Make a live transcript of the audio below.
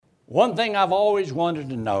One thing I've always wanted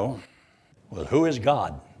to know was, who is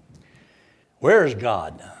God? Where is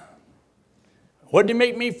God? What did He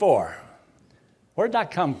make me for? Where did I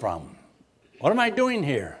come from? What am I doing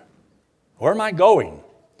here? Where am I going?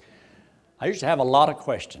 I used to have a lot of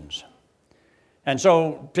questions. And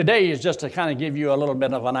so today is just to kind of give you a little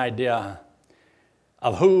bit of an idea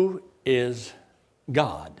of who is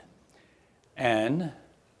God and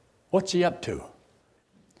what's He up to.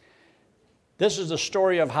 This is the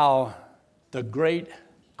story of how the great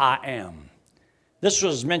I Am. This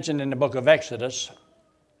was mentioned in the book of Exodus,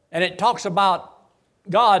 and it talks about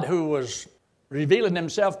God who was revealing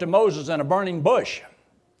Himself to Moses in a burning bush.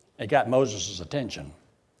 It got Moses' attention.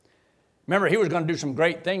 Remember, he was going to do some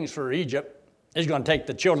great things for Egypt. He's going to take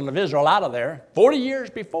the children of Israel out of there 40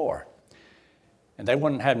 years before, and they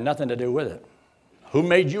wouldn't have nothing to do with it. Who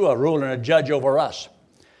made you a ruler and a judge over us?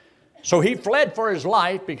 So he fled for his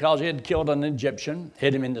life because he had killed an Egyptian,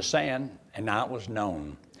 hid him in the sand, and now it was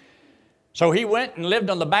known. So he went and lived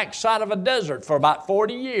on the backside of a desert for about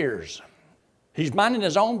 40 years. He's minding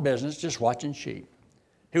his own business, just watching sheep.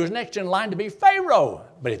 He was next in line to be Pharaoh,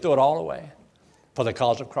 but he threw it all away for the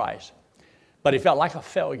cause of Christ. But he felt like a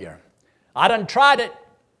failure. I done tried it.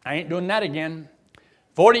 I ain't doing that again.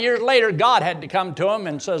 40 years later, God had to come to him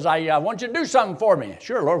and says, I want you to do something for me.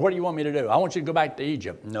 Sure, Lord, what do you want me to do? I want you to go back to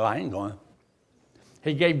Egypt. No, I ain't going.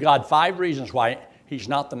 He gave God 5 reasons why he's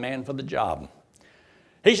not the man for the job.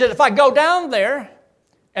 He said, if I go down there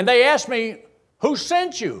and they ask me, who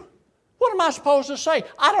sent you? What am I supposed to say?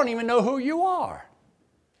 I don't even know who you are.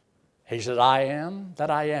 He said, I am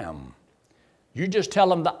that I am. You just tell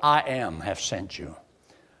them that I am have sent you.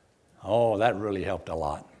 Oh, that really helped a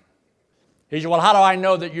lot. He said, well, how do I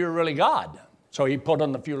know that you're really God? So he put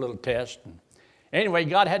on a few little tests. Anyway,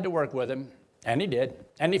 God had to work with him, and he did,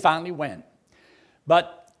 and he finally went.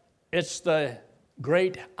 But it's the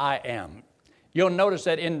great I am. You'll notice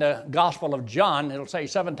that in the Gospel of John, it'll say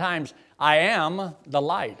 7 times, I am the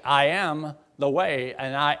light, I am the way,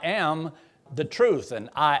 and I am the truth, and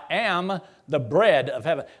I am the bread of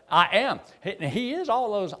heaven. I am. He is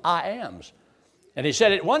all those I ams. And he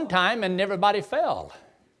said it one time, and everybody fell.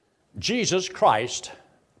 Jesus Christ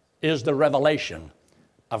is the revelation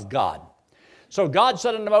of God. So God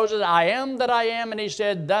said unto Moses, I am that I am, and he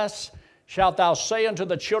said, thus shalt thou say unto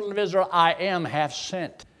the children of Israel, I am hath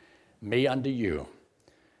sent me unto you.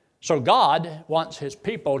 So God wants his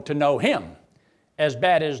people to know him as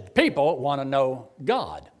bad as people want to know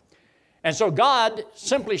God. And so God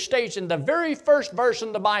simply states in the very first verse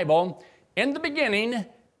in the Bible, in the beginning,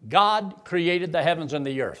 God created the heavens and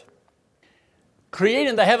the earth.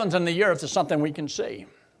 Creating the heavens and the earth is something we can see.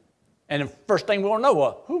 And the first thing we'll know,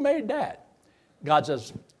 well, who made that? God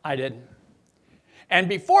says, I did. And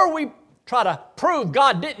before we try to prove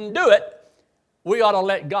God didn't do it, we ought to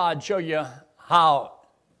let God show you how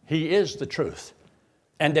he is the truth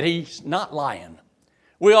and that he's not lying.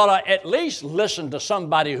 We ought to at least listen to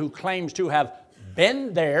somebody who claims to have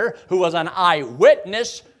been there, who was an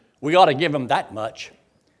eyewitness. We ought to give him that much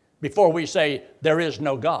before we say there is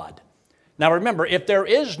no God. Now remember, if there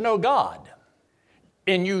is no God,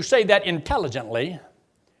 and you say that intelligently,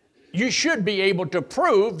 you should be able to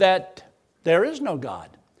prove that there is no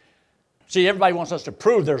God. See, everybody wants us to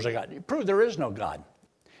prove there's a God. You prove there is no God.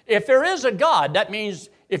 If there is a God, that means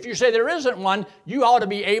if you say there isn't one, you ought to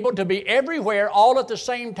be able to be everywhere all at the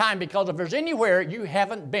same time, because if there's anywhere you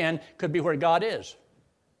haven't been, could be where God is.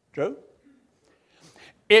 True?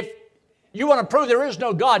 If you want to prove there is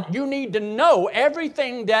no God, you need to know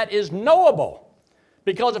everything that is knowable.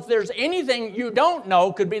 Because if there's anything you don't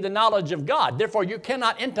know, could be the knowledge of God. Therefore, you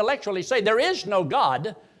cannot intellectually say there is no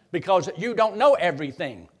God because you don't know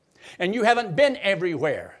everything. And you haven't been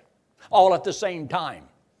everywhere all at the same time.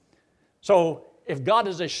 So if God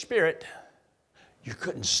is a spirit, you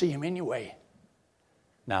couldn't see him anyway.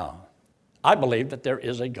 Now, I believe that there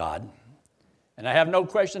is a God, and I have no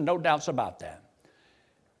question, no doubts about that.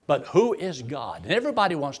 But who is God? And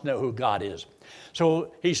everybody wants to know who God is.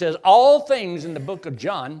 So he says, all things in the book of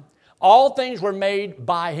John, all things were made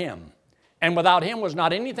by him. And without him was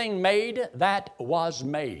not anything made that was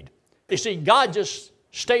made. You see, God just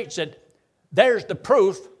states that there's the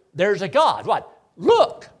proof, there's a God. What?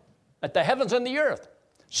 Look at the heavens and the earth.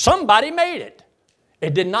 Somebody made it.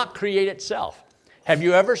 It did not create itself. Have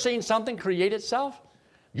you ever seen something create itself?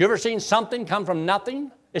 You ever seen something come from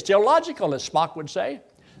nothing? It's illogical, as Spock would say.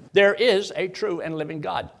 There is a true and living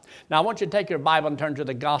God. Now, I want you to take your Bible and turn to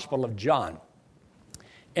the Gospel of John.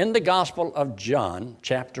 In the Gospel of John,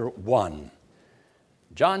 chapter 1.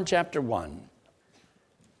 John chapter 1.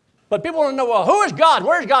 But people want to know, well, who is God?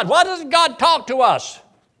 Where is God? Why doesn't God talk to us?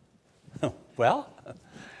 Well,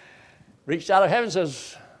 reached out of heaven and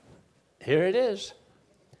says, here it is.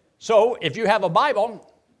 So if you have a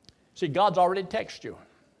Bible, see, God's already texted you.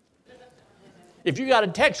 If you got a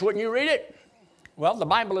text, wouldn't you read it? Well, the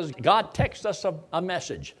Bible is God texts us a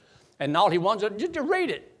message. And all he wants is just to read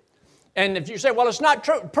it. And if you say, well, it's not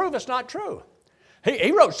true, prove it's not true.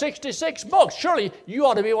 He wrote 66 books. Surely you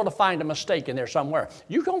ought to be able to find a mistake in there somewhere.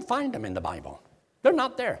 You don't find them in the Bible. They're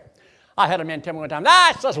not there. I had a man tell me one time,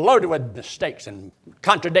 it's just loaded with mistakes and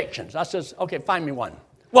contradictions. I says, okay, find me one.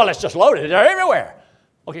 Well, it's just loaded. They're everywhere.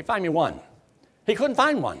 Okay, find me one. He couldn't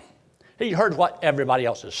find one. He heard what everybody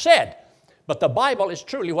else has said. But the Bible is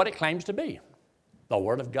truly what it claims to be, the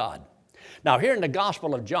Word of God. Now, here in the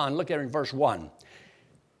Gospel of John, look there in verse 1.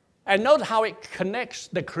 And note how it connects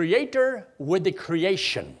the Creator with the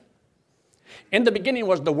creation. In the beginning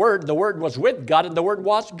was the Word was with God, and the Word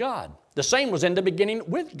was God. The same was in the beginning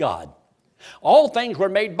with God. All things were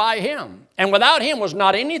made by Him, and without Him was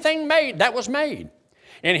not anything made that was made.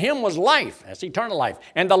 In Him was life, that's eternal life,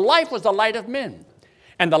 and the life was the light of men.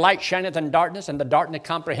 And the light shineth in darkness, and the darkness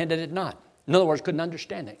comprehended it not. In other words, couldn't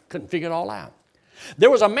understand it, couldn't figure it all out.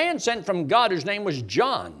 There was a man sent from God whose name was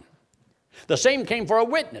John. The same came for a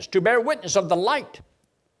witness, to bear witness of the light,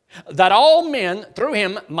 that all men through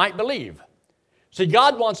him might believe. See,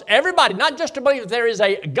 God wants everybody not just to believe that there is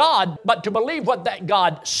a God, but to believe what that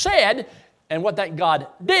God said and what that God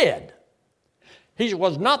did. He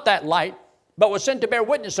was not that light, but was sent to bear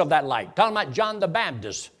witness of that light. Talking about John the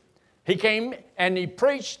Baptist. He came and he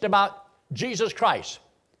preached about Jesus Christ,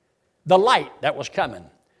 the light that was coming,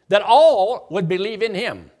 that all would believe in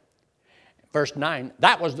him. Verse 9,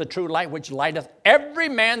 that was the true light which lighteth every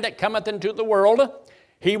man that cometh into the world.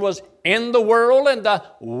 He was in the world, and the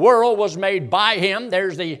world was made by him.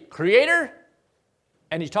 There's the Creator,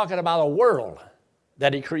 and he's talking about a world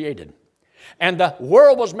that he created. And the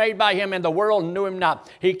world was made by him, and the world knew him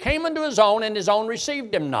not. He came unto his own, and his own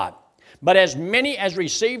received him not. But as many as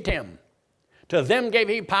received him, to them gave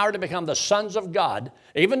he power to become the sons of God,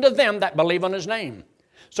 even to them that believe on his name.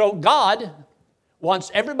 So God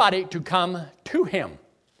wants everybody to come to him.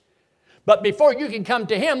 But before you can come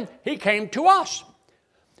to him, he came to us.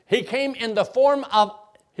 He came in the form of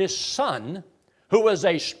his Son, who was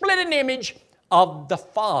a splitting image of the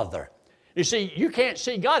Father. You see, you can't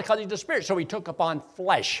see God because he's the Spirit, so he took upon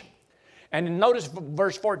flesh. And notice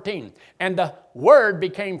verse 14, and the Word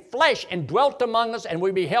became flesh and dwelt among us, and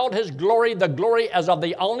we beheld his glory, the glory as of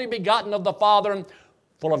the only begotten of the Father,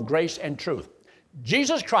 full of grace and truth.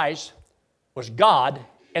 Jesus Christ was God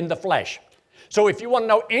in the flesh. So if you want to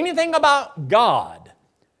know anything about God,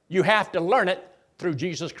 you have to learn it through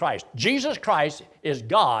Jesus Christ. Jesus Christ is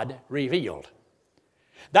God revealed.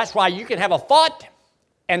 That's why you can have a thought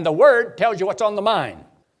and the Word tells you what's on the mind.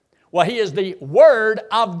 Well, he is the Word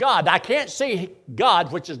of God. I can't see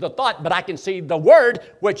God, which is the thought, but I can see the Word,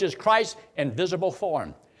 which is Christ's invisible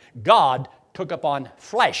form. God took upon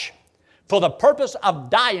flesh for the purpose of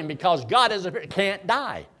dying, because God is can't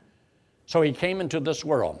die. So he came into this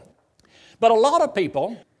world. But a lot of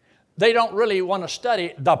people, they don't really want to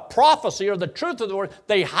study the prophecy or the truth of the Word.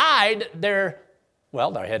 They hide their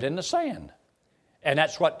head in the sand. And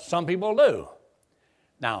that's what some people do.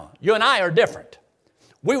 Now, you and I are different.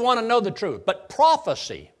 We want to know the truth. But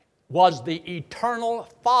prophecy was the eternal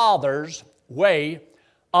Father's way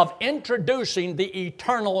of introducing the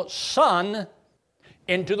eternal Son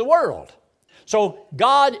into the world. So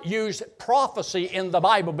God used prophecy in the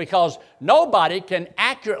Bible because nobody can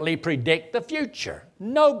accurately predict the future.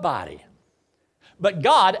 Nobody. But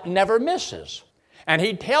God never misses. And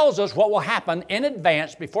he tells us what will happen in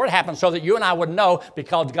advance before it happens so that you and I would know,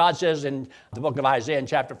 because God says in the book of Isaiah in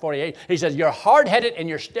chapter 48, he says, you're hard-headed and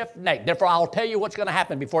you're stiff-necked. Therefore, I'll tell you what's going to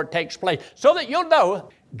happen before it takes place so that you'll know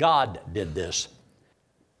God did this.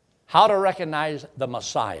 How to recognize the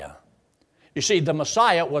Messiah. You see, the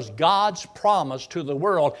Messiah was God's promise to the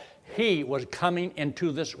world. He was coming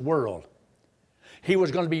into this world. He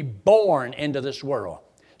was going to be born into this world.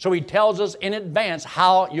 So he tells us in advance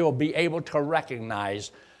how you'll be able to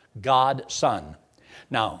recognize God's Son.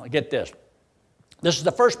 Now, get this. This is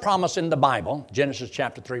the first promise in the Bible, Genesis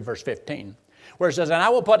chapter 3, verse 15, where it says, and I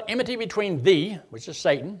will put enmity between thee, which is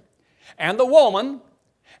Satan, and the woman,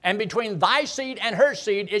 and between thy seed and her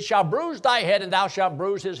seed, it shall bruise thy head, and thou shalt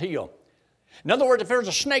bruise his heel. In other words, if there was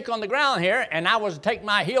a snake on the ground here, and I was to take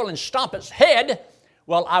my heel and stomp its head,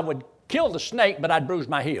 well, I would kill the snake, but I'd bruise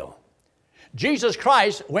my heel. Jesus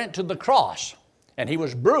Christ went to the cross, and he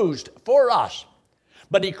was bruised for us.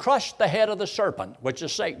 But he crushed the head of the serpent, which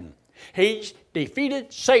is Satan. He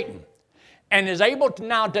defeated Satan. and is able to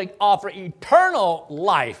now to offer eternal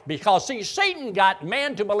life because, see, Satan got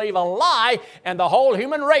man to believe a lie and the whole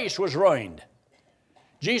human race was ruined.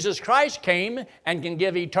 Jesus Christ came and can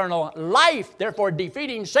give eternal life, therefore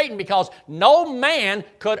defeating Satan, because no man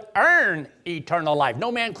could earn eternal life.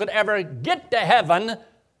 No man could ever get to heaven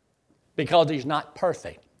because he's not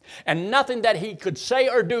perfect. And nothing that he could say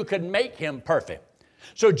or do could make him perfect.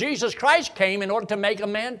 So Jesus Christ came in order to make a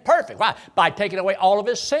man perfect. Why? By taking away all of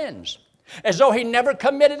his sins, as though he never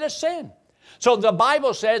committed a sin. So the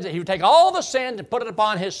Bible says that he would take all the sins and put it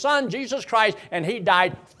upon his Son, Jesus Christ, and he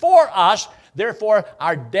died for us. Therefore,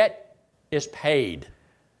 our debt is paid.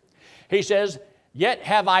 He says, "Yet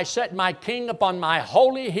have I set my king upon my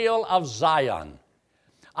holy hill of Zion.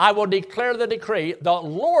 I will declare the decree. The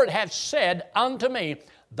Lord hath said unto me,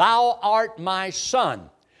 Thou art my son."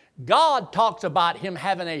 God talks about him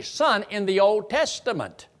having a son in the Old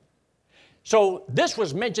Testament. So this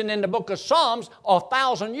was mentioned in the book of Psalms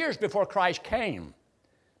 1,000 years before Christ came,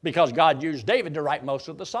 because God used David to write most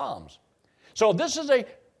of the Psalms. So this is a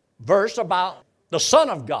verse about the Son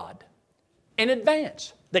of God in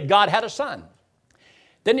advance, that God had a son.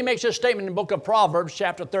 Then he makes this statement in the book of Proverbs,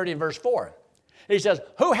 chapter 30, verse 4. He says,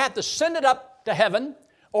 "Who hath ascended up to heaven,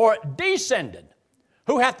 or descended?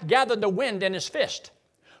 Who hath gathered the wind in his fist?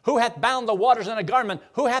 Who hath bound the waters in a garment?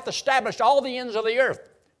 Who hath established all the ends of the earth?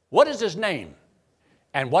 What is his name?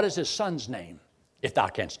 And what is his son's name, if thou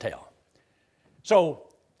canst tell?" So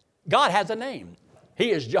God has a name.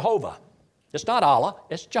 He is Jehovah. It's not Allah,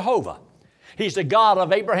 it's Jehovah. He's the God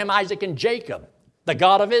of Abraham, Isaac, and Jacob, the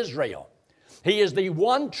God of Israel. He is the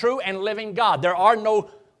one true and living God. There are no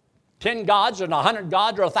 10 gods or 100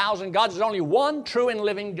 gods or 1,000 gods. There's only one true and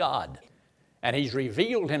living God. And he's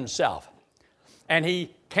revealed himself. And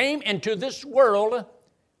he came into this world,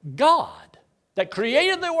 God, that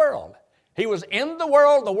created the world. He was in the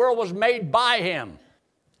world was made by him,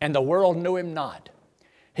 and the world knew him not.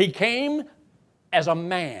 He came as a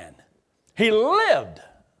man. He lived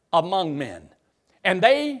among men, and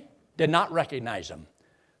they did not recognize him.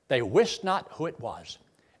 They wist not who it was,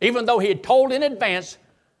 even though he had told in advance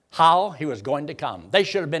how he was going to come. They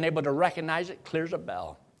should have been able to recognize it clear as a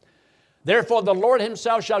bell. "Therefore the Lord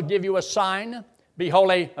himself shall give you a sign.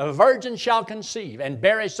 Behold, a virgin shall conceive, and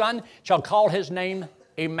bear a son, shall call his name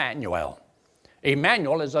Emmanuel."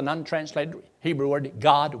 Emmanuel is an untranslated Hebrew word,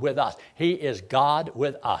 God with us. He is God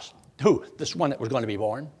with us. Who? This one that was going to be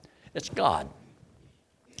born. It's God.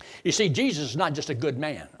 You see, Jesus is not just a good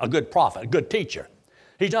man, a good prophet, a good teacher.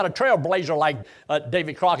 He's not a trailblazer like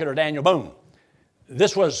David Crockett or Daniel Boone.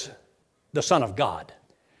 This was the Son of God.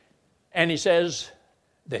 And he says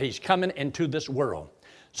that he's coming into this world.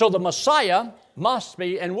 So the Messiah must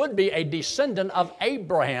be and would be a descendant of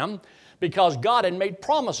Abraham, because God had made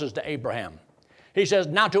promises to Abraham. He says,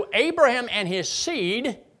 "Now to Abraham and his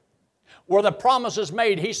seed were the promises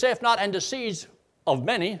made. He saith not unto seeds of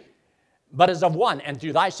many, but as of one, and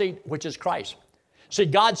through thy seed, which is Christ." See,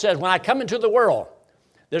 God says, when I come into the world,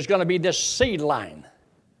 there's going to be this seed line.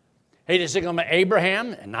 It's going to be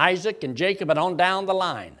Abraham and Isaac and Jacob and on down the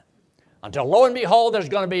line. Until lo and behold, there's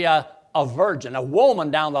going to be a virgin, a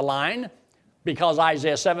woman down the line, because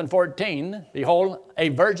Isaiah 7:14, "Behold, a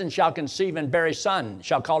virgin shall conceive and bear a son,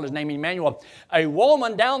 shall call his name Emmanuel." A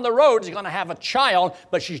woman down the road is going to have a child,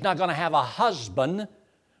 but she's not going to have a husband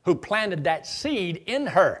who planted that seed in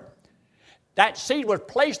her. That seed was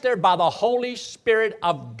placed there by the Holy Spirit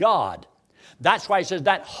of God. That's why he says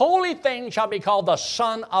that holy thing shall be called the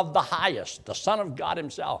Son of the Highest, the Son of God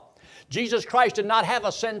himself. Jesus Christ did not have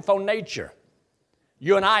a sinful nature.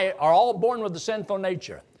 You and I are all born with the sinful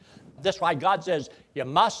nature. That's why God says you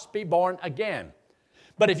must be born again.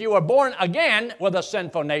 But if you were born again with a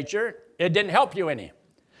sinful nature, it didn't help you any.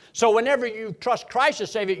 So whenever you trust Christ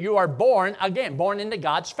as Savior, you are born again, born into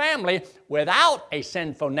God's family without a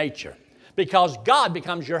sinful nature. Because God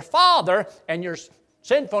becomes your Father, and your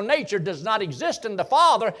sinful nature does not exist in the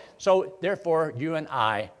Father, so therefore you and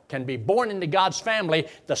I can be born into God's family.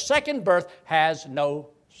 The second birth has no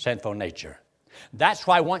sinful nature. That's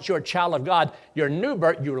why once you're a child of God, your new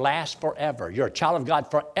birth, you last forever. You're a child of God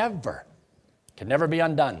forever. Can never be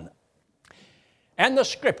undone. And the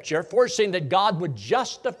Scripture, foreseeing that God would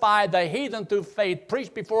justify the heathen through faith,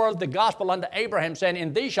 preached before the gospel unto Abraham, saying,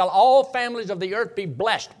 "In thee shall all families of the earth be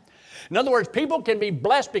blessed." In other words, people can be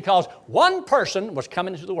blessed because one person was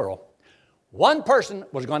coming into the world. One person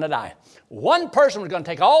was going to die. One person was going to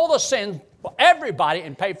take all the sins for everybody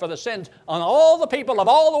and pay for the sins on all the people of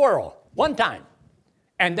all the world, one time.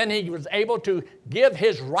 And then he was able to give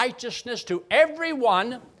his righteousness to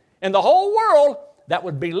everyone in the whole world that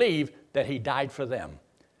would believe that he died for them.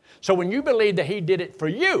 So when you believe that he did it for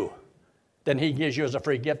you, then he gives you as a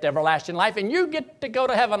free gift everlasting life, and you get to go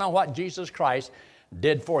to heaven on what Jesus Christ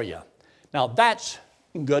did for you. Now, that's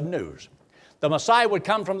good news. The Messiah would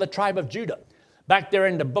come from the tribe of Judah. Back there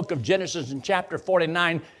in the book of Genesis in chapter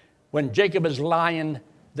 49, when Jacob is lying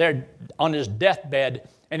there on his deathbed,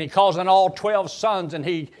 and he calls on all 12 sons, and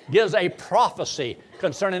he gives a prophecy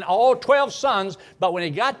concerning all 12 sons. But when he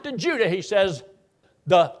got to Judah, he says,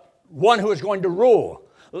 the one who is going to rule,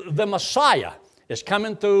 the Messiah, is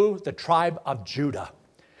coming through the tribe of Judah.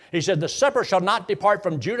 He said, the scepter shall not depart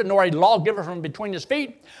from Judah, nor a lawgiver from between his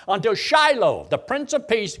feet, until Shiloh, the Prince of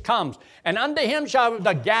Peace, comes. And unto him shall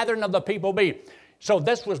the gathering of the people be. So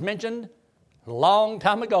this was mentioned a long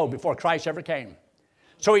time ago, before Christ ever came.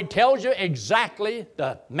 So he tells you exactly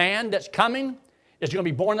the man that's coming is going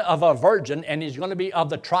to be born of a virgin, and he's going to be of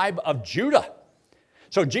the tribe of Judah.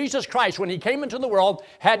 So Jesus Christ, when he came into the world,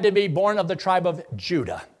 had to be born of the tribe of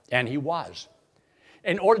Judah, and he was,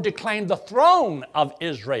 in order to claim the throne of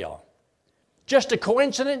Israel. Just a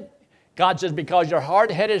coincidence? God says, because you're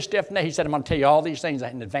hard-headed, stiff-necked, he said, I'm going to tell you all these things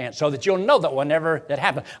in advance so that you'll know that whenever it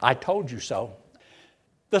happens, I told you so.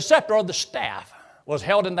 The scepter, or the staff, was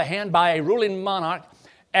held in the hand by a ruling monarch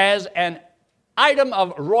as an item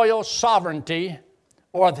of royal sovereignty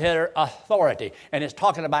or their authority. And it's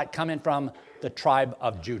talking about coming from the tribe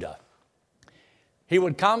of Judah. He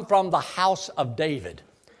would come from the house of David.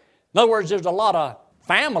 In other words, there's a lot of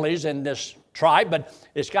families in this tribe, but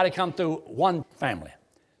it's got to come through one family.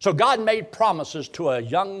 So God made promises to a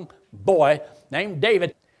young boy named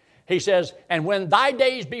David. He says, and when thy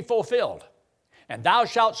days be fulfilled, and thou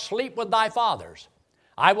shalt sleep with thy fathers,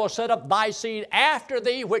 I will set up thy seed after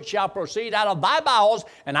thee, which shall proceed out of thy bowels,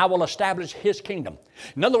 and I will establish his kingdom.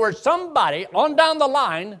 In other words, somebody on down the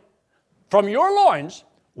line from your loins,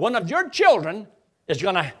 one of your children is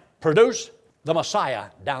going to produce the Messiah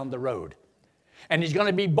down the road. And he's going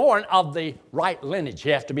to be born of the right lineage. He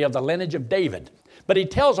has to be of the lineage of David. But he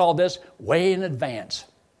tells all this way in advance,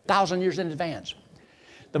 1,000 years in advance.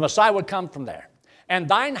 The Messiah would come from there. And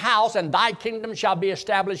thine house and thy kingdom shall be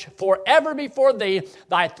established forever before thee.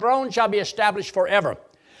 Thy throne shall be established forever.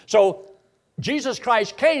 So Jesus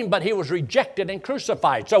Christ came, but he was rejected and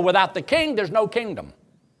crucified. So without the king, there's no kingdom.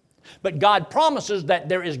 But God promises that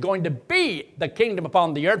there is going to be the kingdom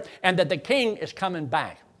upon the earth, and that the king is coming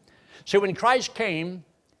back. See, when Christ came,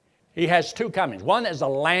 he has two comings. One is a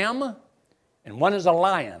lamb, and one is a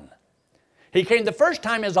lion. He came the first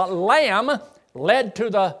time as a lamb, led to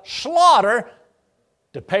the slaughter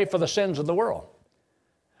to pay for the sins of the world.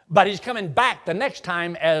 But he's coming back the next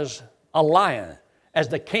time as a lion, as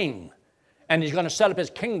the king, and he's going to set up his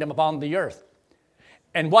kingdom upon the earth.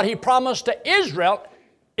 And what he promised to Israel,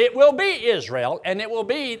 it will be Israel, and it will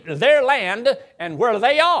be their land and where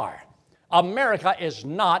they are. America is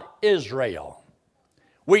not Israel.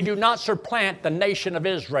 We do not supplant the nation of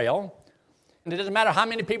Israel. And it doesn't matter how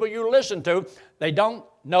many people you listen to, they don't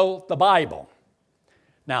know the Bible.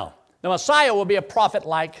 Now, the Messiah will be a prophet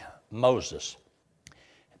like Moses.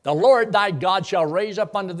 The Lord thy God shall raise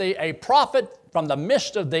up unto thee a prophet from the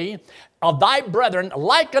midst of thee, of thy brethren,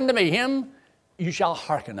 like unto me. Him you shall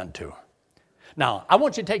hearken unto. Now, I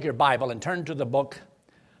want you to take your Bible and turn to the book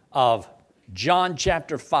of John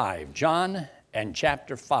chapter 5. John and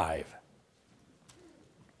chapter 5.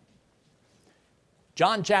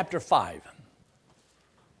 John chapter 5.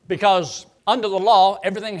 Because under the law,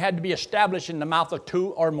 everything had to be established in the mouth of two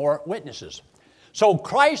or more witnesses. So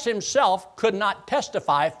Christ himself could not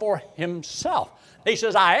testify for himself. He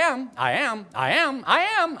says, I am, I am, I am, I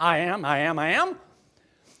am, I am, I am, I am.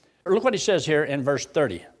 Look what he says here in verse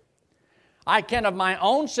 30. I can of my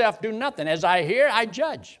own self do nothing. As I hear, I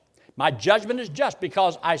judge. My judgment is just,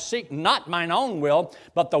 because I seek not mine own will,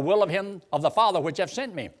 but the will of him, of the Father which hath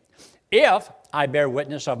sent me. If I bear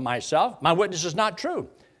witness of myself, my witness is not true,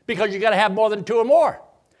 because you got to have more than two or more.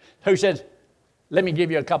 Who says, let me give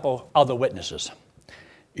you a couple other witnesses.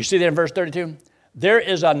 You see there in verse 32? There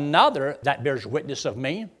is another that bears witness of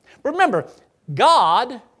me. Remember,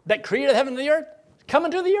 God that created heaven and the earth,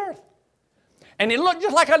 coming to the earth. And he looked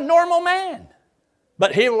just like a normal man.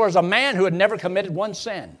 But he was a man who had never committed one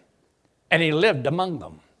sin. And he lived among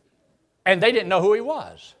them. And they didn't know who he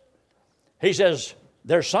was. He says,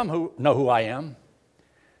 there's some who know who I am.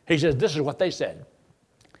 He says, this is what they said.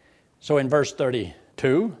 So in verse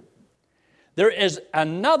 32, there is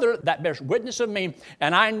another that bears witness of me,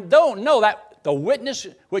 and I don't know that the witness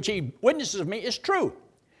which he witnesses of me is true.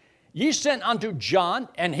 Ye sent unto John,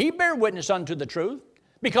 and he bare witness unto the truth,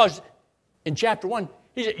 because in chapter 1,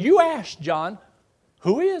 he said, you asked John,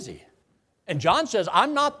 who is he? And John says,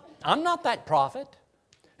 I'm not that prophet.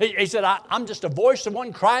 He said, I'm just a voice of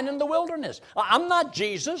one crying in the wilderness. I'm not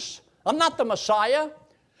Jesus. I'm not the Messiah,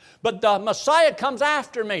 but the Messiah comes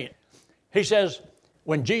after me. He says,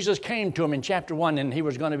 when Jesus came to him in chapter 1 and he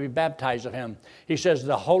was going to be baptized of him, he says,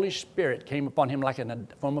 the Holy Spirit came upon him like in the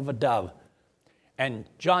form of a dove. And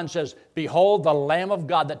John says, behold, the Lamb of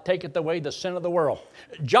God that taketh away the sin of the world.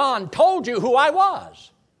 John told you who I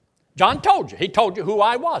was. John told you. He told you who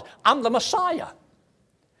I was. I'm the Messiah.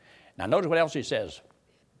 Now notice what else he says.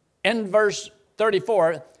 In verse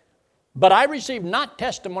 34, but I received not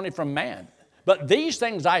testimony from man, but these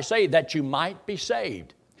things I say that you might be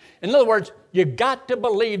saved. In other words, you've got to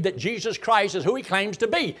believe that Jesus Christ is who he claims to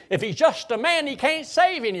be. If he's just a man, he can't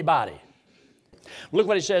save anybody. Look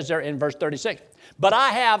what he says there in verse 36. But I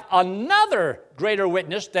have another greater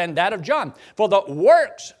witness than that of John. For the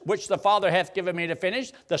works which the Father hath given me to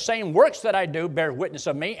finish, the same works that I do bear witness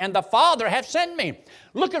of me, and the Father hath sent me.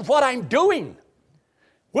 Look at what I'm doing.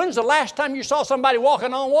 When's the last time you saw somebody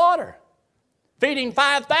walking on water? Feeding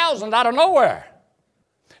 5,000 out of nowhere.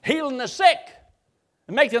 Healing the sick.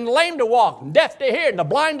 And making the lame to walk, and deaf to hear, and the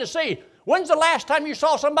blind to see. When's the last time you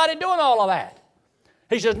saw somebody doing all of that?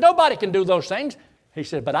 He says, nobody can do those things. He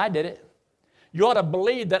said, but I did it. You ought to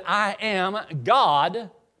believe that I am God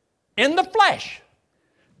in the flesh.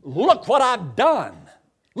 Look what I've done.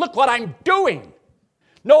 Look what I'm doing.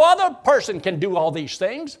 No other person can do all these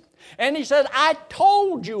things. And he said, I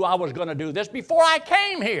told you I was going to do this before I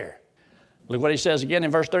came here. Look what he says again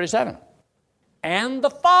in verse 37. And the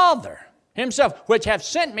Father himself, which hath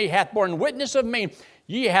sent me, hath borne witness of me.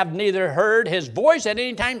 Ye have neither heard his voice at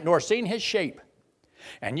any time, nor seen his shape.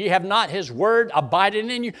 And ye have not his word abiding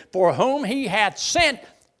in you. For whom he hath sent,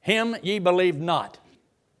 him ye believe not.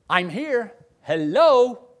 I'm here.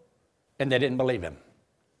 Hello. And they didn't believe him.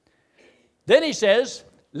 Then he says,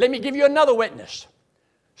 let me give you another witness.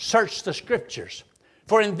 Search the Scriptures.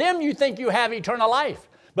 For in them you think you have eternal life.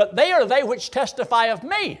 But they are they which testify of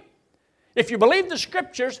me. If you believe the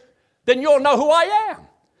Scriptures, then you'll know who I am.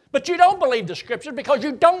 But you don't believe the Scriptures because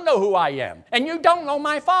you don't know who I am. And you don't know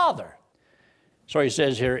my Father. So he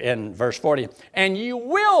says here in verse 40, and you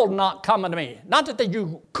will not come unto me. Not that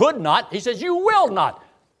you could not. He says you will not.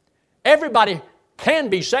 Everybody can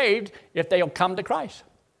be saved if they'll come to Christ.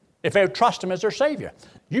 If they'll trust him as their Savior.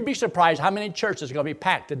 You'd be surprised how many churches are going to be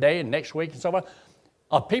packed today and next week and so on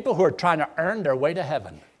of people who are trying to earn their way to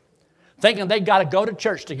heaven. Thinking they got to go to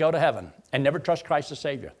church to go to heaven and never trust Christ as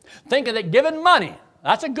Savior. Thinking that giving money,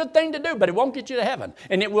 that's a good thing to do, but it won't get you to heaven.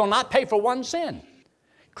 And it will not pay for one sin.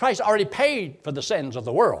 Christ already paid for the sins of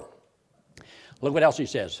the world. Look what else he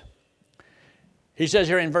says. He says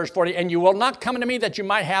here in verse 40, and you will not come unto me that you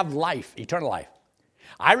might have life, eternal life.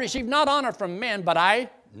 I receive not honor from men, but I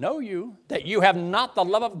know you, that you have not the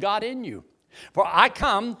love of God in you. For I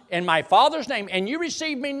come in my Father's name, and you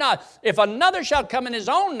receive me not. If another shall come in his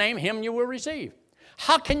own name, him you will receive.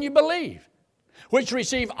 How can you believe? Which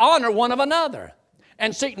receive honor one of another,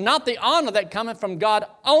 and seek not the honor that cometh from God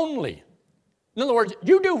only. In other words,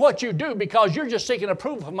 you do what you do because you're just seeking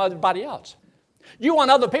approval from everybody else. You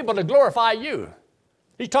want other people to glorify you.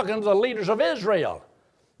 He's talking to the leaders of Israel,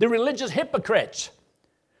 the religious hypocrites.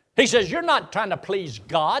 He says, you're not trying to please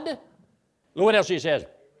God. Look what else he says.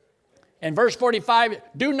 In verse 45,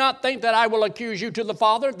 do not think that I will accuse you to the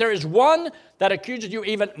Father. There is one that accuses you,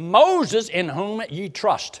 even Moses, in whom ye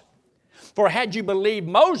trust. For had you believed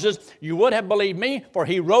Moses, you would have believed me, for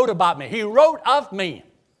he wrote about me. He wrote of me.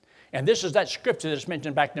 And this is that scripture that's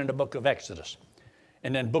mentioned back there in the book of Exodus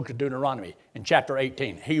and then book of Deuteronomy in chapter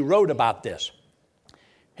 18. He wrote about this.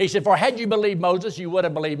 He said, for had you believed Moses, you would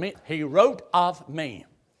have believed me. He wrote of me.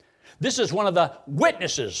 This is one of the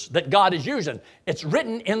witnesses that God is using. It's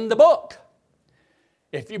written in the book.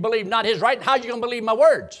 If you believe not his writing, how are you going to believe my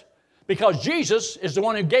words? Because Jesus is the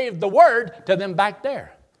one who gave the word to them back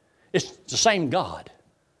there. It's the same God.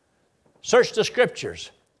 Search the Scriptures.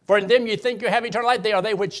 For in them you think you have eternal life. They are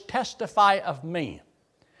they which testify of me.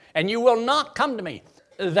 And you will not come to me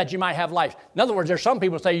that you might have life. In other words, there's some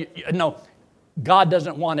people say, no, God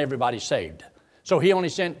doesn't want everybody saved. So he only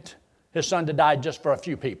sent his son to die just for a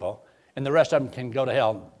few people, and the rest of them can go to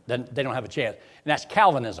hell. Then they don't have a chance. And that's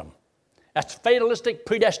Calvinism. That's fatalistic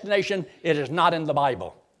predestination. It is not in the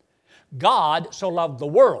Bible. God so loved the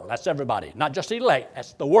world. That's everybody. Not just the elect.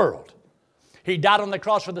 That's the world. He died on the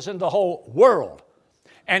cross for the sins of the whole world.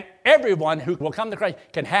 And everyone who will come to Christ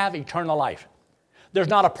can have eternal life. There's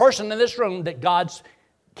not a person in this room that God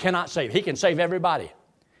cannot save. He can save everybody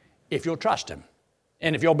if you'll trust him.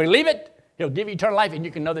 And if you'll believe it, he'll give you eternal life, and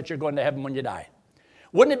you can know that you're going to heaven when you die.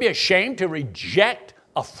 Wouldn't it be a shame to reject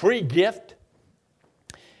a free gift?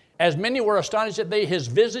 As many were astonished that his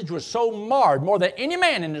visage was so marred, more than any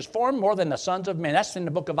man in his form, more than the sons of men. That's in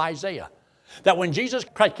the book of Isaiah. That when Jesus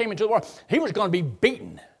Christ came into the world, he was going to be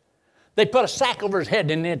beaten. They put a sack over his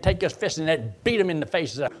head, and they'd take his fist and they'd beat him in the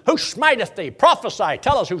face. Who smiteth thee? Prophesy.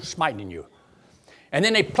 Tell us who's smiting you. And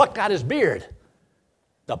then they plucked out his beard.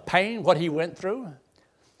 The pain, what he went through.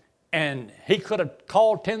 And he could have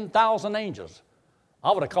called 10,000 angels.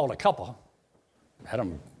 I would have called a couple. Had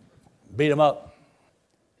them beat him up.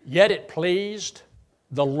 Yet it pleased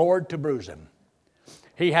the Lord to bruise him.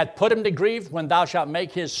 He hath put him to grief when thou shalt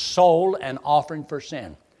make his soul an offering for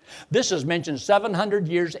sin. This is mentioned 700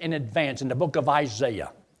 years in advance in the book of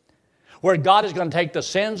Isaiah, where God is going to take the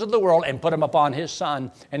sins of the world and put them upon his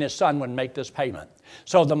son, and his son would make this payment.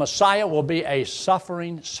 So the Messiah will be a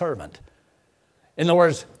suffering servant. In other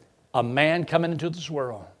words, a man coming into this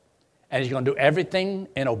world, and he's going to do everything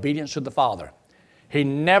in obedience to the Father. He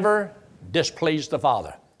never displeased the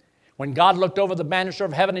Father. When God looked over the banister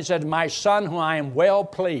of heaven, he said, my son whom I am well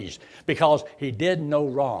pleased, because he did no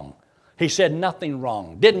wrong. He said nothing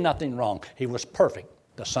wrong, did nothing wrong. He was perfect,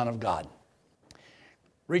 the Son of God.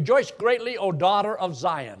 Rejoice greatly, O daughter of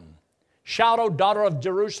Zion. Shout, O daughter of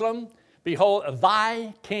Jerusalem. Behold,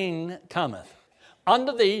 thy King cometh.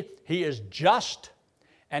 Unto thee he is just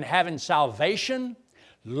and having salvation,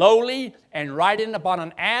 lowly and riding upon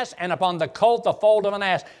an ass, and upon the colt the foal of an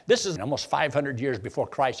ass. This is almost 500 years before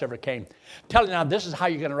Christ ever came. Tell you now, this is how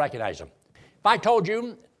you're going to recognize him. If I told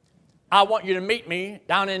you, I want you to meet me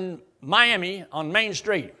down in Miami on Main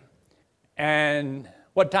Street. And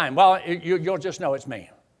what time? Well, you'll just know it's me.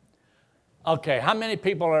 Okay, how many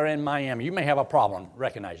people are in Miami? You may have a problem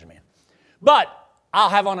recognizing me. But I'll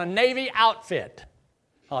have on a Navy outfit.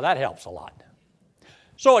 Oh, that helps a lot.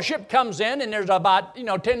 So a ship comes in, and there's about,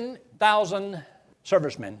 10,000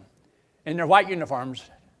 servicemen in their white uniforms,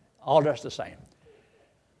 all dressed the same.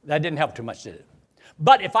 That didn't help too much, did it?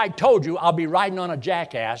 But if I told you I'll be riding on a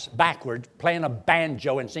jackass backwards, playing a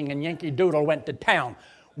banjo and singing Yankee Doodle went to town,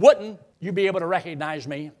 wouldn't you be able to recognize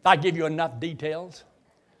me if I give you enough details?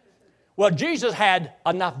 Well, Jesus had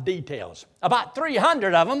enough details, about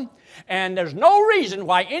 300 of them, and there's no reason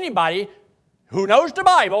why anybody who knows the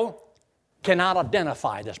Bible cannot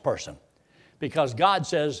identify this person, because God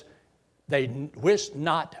says they wist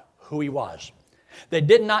not who he was. They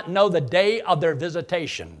did not know the day of their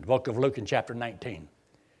visitation, the book of Luke in chapter 19.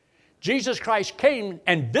 Jesus Christ came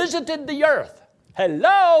and visited the earth.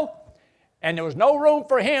 Hello! And there was no room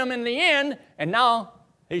for him in the inn, and now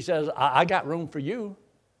he says, I got room for you.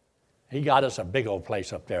 He got us a big old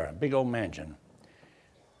place up there, a big old mansion.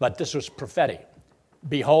 But this was prophetic.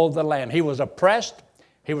 Behold the Lamb. He was oppressed,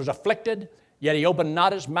 he was afflicted, yet he opened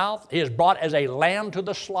not his mouth. He is brought as a lamb to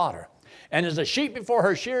the slaughter. And as a sheep before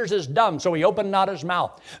her shears is dumb, so he opened not his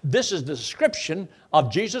mouth. This is the description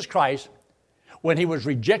of Jesus Christ when he was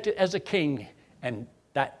rejected as a king, and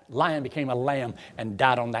that lion became a lamb and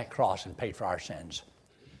died on that cross and paid for our sins.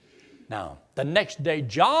 Now, the next day,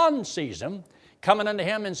 John sees him coming unto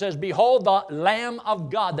him and says, behold the Lamb of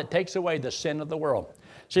God that takes away the sin of the world.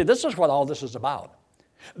 See, this is what all this is about.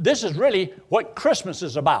 This is really what Christmas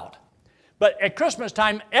is about. But at Christmas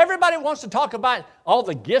time, everybody wants to talk about all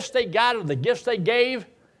the gifts they got or the gifts they gave.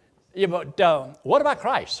 Yeah, but what about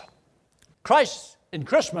Christ? Christ in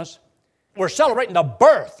Christmas, we're celebrating the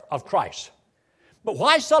birth of Christ. But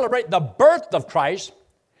why celebrate the birth of Christ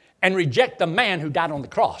and reject the man who died on the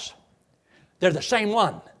cross? They're the same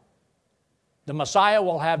one. The Messiah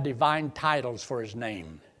will have divine titles for his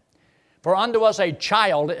name. For unto us a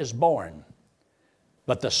child is born,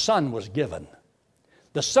 but the Son was given.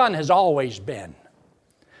 The Son has always been,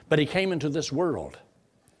 but he came into this world.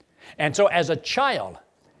 And so as a child,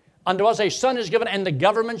 unto us a son is given, and the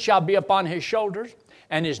government shall be upon his shoulders,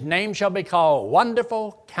 and his name shall be called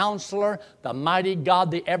Wonderful Counselor, the Mighty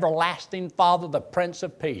God, the Everlasting Father, the Prince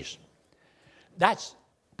of Peace. That's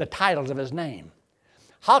the titles of his name.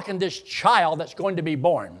 How can this child that's going to be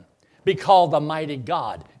born be called the Mighty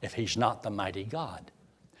God if he's not the Mighty God?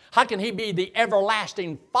 How can he be the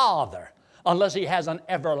Everlasting Father unless he has an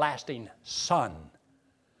everlasting Son?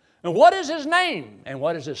 And what is his name? And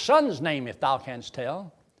what is his Son's name, if thou canst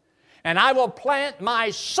tell? And I will plant my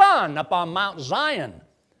Son upon Mount Zion,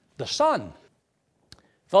 the Son.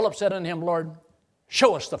 Philip said unto him, Lord,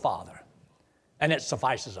 show us the Father, and it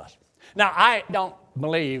suffices us. Now, I don't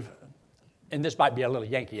believe, and this might be a little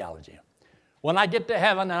Yankeeology, when I get to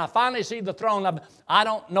heaven and I finally see the throne, I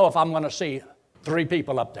don't know if I'm going to see three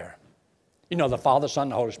people up there. You know, the Father, Son,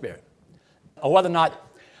 and the Holy Spirit. Or whether or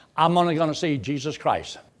not I'm only going to see Jesus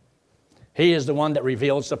Christ. He is the one that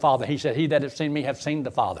reveals the Father. He said, he that hath seen me hath seen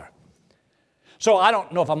the Father. So I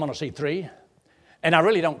don't know if I'm going to see three, and I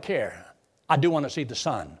really don't care. I do want to see the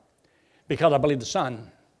Son, because I believe the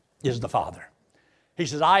Son is the Father. He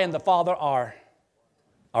says, I and the Father are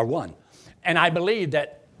one. And I believe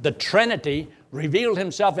that the Trinity revealed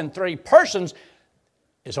himself in three persons.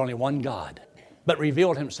 It's only one God, but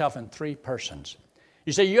revealed himself in three persons.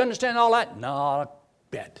 You say, you understand all that? Not a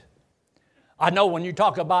bit. I know when you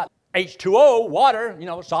talk about H2O, water,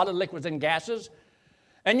 solid liquids and gases,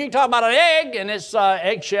 and you talk about an egg and its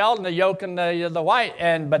eggshell and the yolk and the white,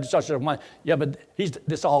 but it's such a one. Yeah, but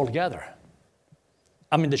this all together.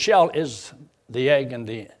 I mean, the shell is the egg, and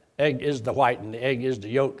the egg is the white, and the egg is the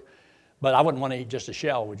yolk. But I wouldn't want to eat just a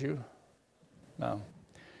shell, would you? No.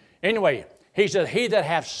 Anyway, he said, he that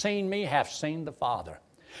hath seen me hath seen the Father.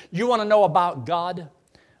 You want to know about God?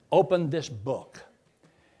 Open this book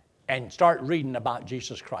and start reading about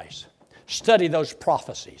Jesus Christ. Study those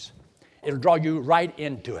prophecies. It'll draw you right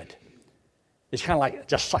into it. It's kind of like, it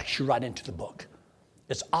just sucks you right into the book.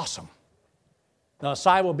 It's awesome. The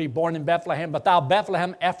Messiah will be born in Bethlehem, but thou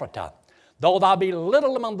Bethlehem Ephratah, though thou be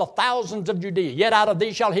little among the thousands of Judea, yet out of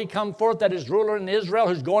thee shall he come forth that is ruler in Israel,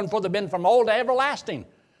 who's going forth have been from old to everlasting,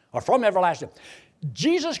 or from everlasting.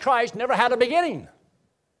 Jesus Christ never had a beginning.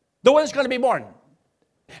 The one that's going to be born.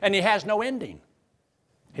 And he has no ending.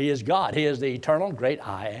 He is God. He is the eternal great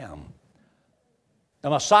I am. The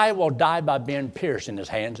Messiah will die by being pierced in his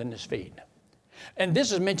hands and his feet. And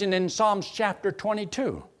this is mentioned in Psalms chapter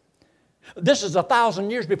 22. This is 1,000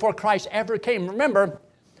 years before Christ ever came. Remember,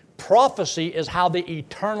 prophecy is how the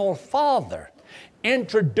eternal Father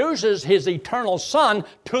introduces his eternal Son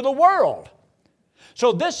to the world.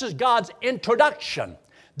 So this is God's introduction.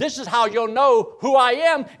 This is how you'll know who I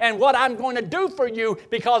am and what I'm going to do for you,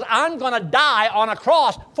 because I'm going to die on a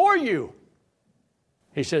cross for you.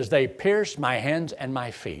 He says, they pierced my hands and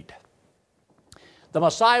my feet. The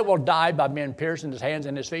Messiah will die by being pierced in his hands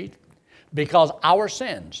and his feet because our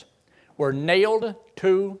sins were nailed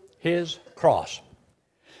to his cross,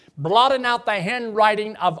 blotting out the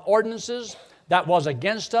handwriting of ordinances that was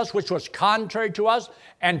against us, which was contrary to us,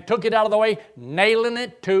 and took it out of the way, nailing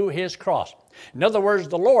it to his cross. In other words,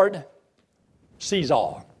 the Lord sees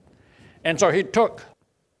all. And so he took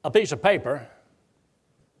a piece of paper,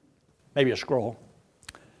 maybe a scroll,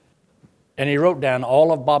 and he wrote down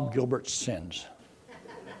all of Bob Gilbert's sins.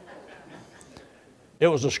 It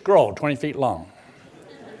was a scroll 20 feet long.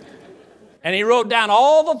 And he wrote down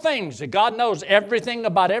all the things that God knows, everything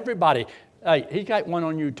about everybody. He got one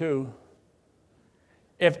on you too.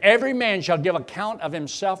 If every man shall give account of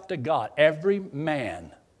himself to God, every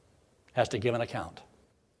man has to give an account.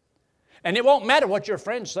 And it won't matter what your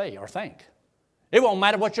friends say or think. It won't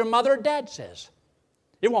matter what your mother or dad says.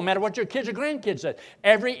 It won't matter what your kids or grandkids say.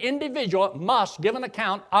 Every individual must give an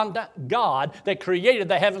account unto God that created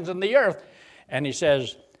the heavens and the earth. And he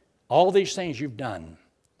says, all these things you've done.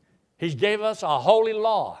 He gave us a holy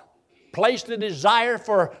law, placed a desire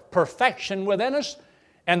for perfection within us,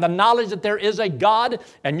 and the knowledge that there is a God,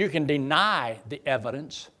 and you can deny the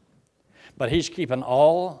evidence, but he's keeping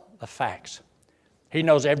all the facts. He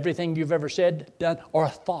knows everything you've ever said, done, or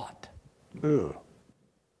thought. Ooh.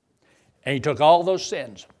 And he took all those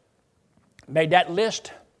sins, made that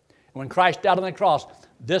list. When Christ died on the cross,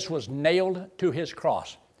 this was nailed to his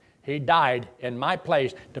cross. He died in my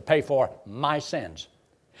place to pay for my sins.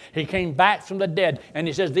 He came back from the dead, and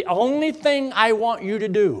he says, the only thing I want you to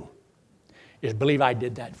do is believe I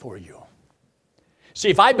did that for you. See,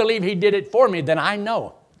 if I believe he did it for me, then I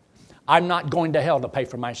know I'm not going to hell to pay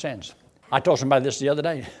for my sins. I told somebody this the other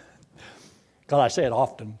day, because I say it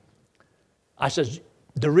often. I said,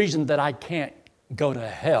 the reason that I can't go to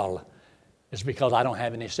hell is because I don't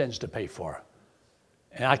have any sins to pay for.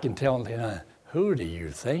 And I can tell them, who do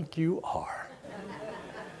you think you are?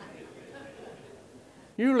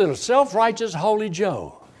 You little self-righteous holy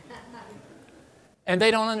Joe. And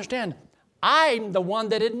they don't understand. I'm the one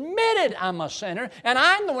that admitted I'm a sinner, and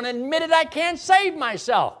I'm the one that admitted I can't save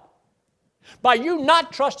myself. By you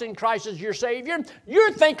not trusting Christ as your Savior,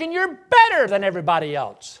 you're thinking you're better than everybody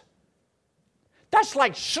else. That's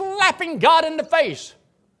like slapping God in the face.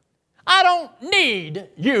 I don't need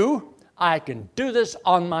you. I can do this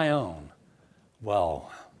on my own.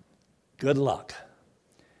 Well, good luck.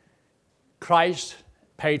 Christ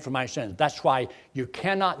paid for my sins. That's why you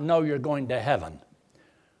cannot know you're going to heaven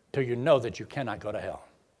till you know that you cannot go to hell.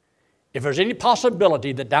 If there's any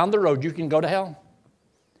possibility that down the road you can go to hell,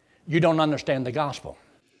 you don't understand the gospel.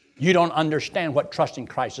 You don't understand what trusting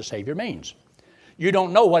Christ as Savior means. You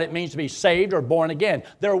don't know what it means to be saved or born again.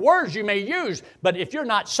 There are words you may use, but if you're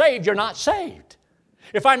not saved, you're not saved.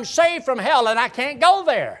 If I'm saved from hell and I can't go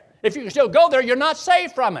there, if you can still go there, you're not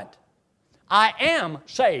saved from it. I am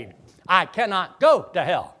saved. I cannot go to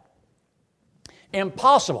hell.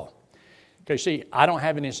 Impossible. Okay, see, I don't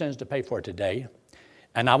have any sins to pay for today.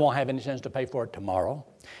 And I won't have any sins to pay for it tomorrow.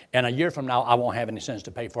 And a year from now, I won't have any sins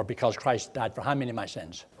to pay for it because Christ died for how many of my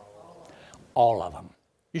sins? All of them.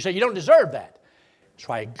 You say, you don't deserve that. That's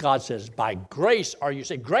why God says, by grace are you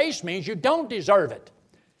saved. Grace means you don't deserve it.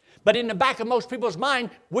 But in the back of most people's mind,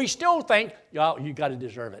 we still think, oh, you got to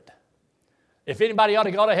deserve it. If anybody ought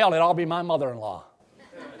to go to hell, it'll all be my mother-in-law.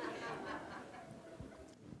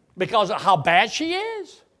 Because of how bad she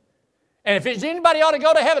is. And if it's anybody ought to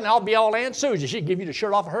go to heaven, I'll be all Aunt Susie. She'd give you the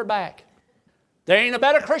shirt off of her back. There ain't a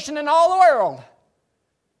better Christian in all the world.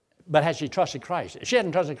 But has she trusted Christ? If she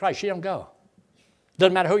hasn't trusted Christ, she don't go.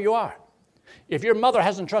 Doesn't matter who you are. If your mother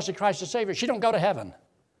hasn't trusted Christ as Savior, she don't go to heaven.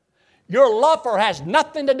 Your love for her has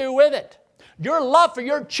nothing to do with it. Your love for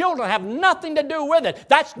your children have nothing to do with it.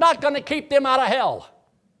 That's not going to keep them out of hell.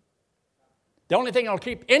 The only thing that will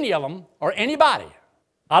keep any of them or anybody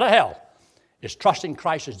out of hell is trusting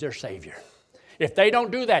Christ as their Savior. If they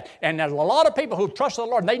don't do that, and there's a lot of people who trust the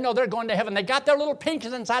Lord, and they know they're going to heaven. They got their little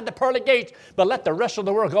pinkies inside the pearly gates, but let the rest of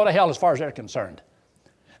the world go to hell as far as they're concerned.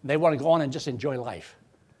 They want to go on and just enjoy life.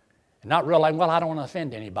 And not realizing, well, I don't want to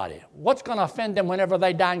offend anybody. What's going to offend them whenever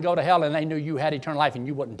they die and go to hell and they knew you had eternal life and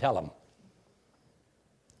you wouldn't tell them?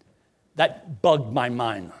 That bugged my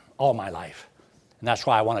mind all my life. And that's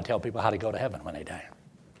why I want to tell people how to go to heaven when they die.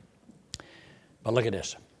 But look at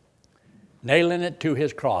this. Nailing it to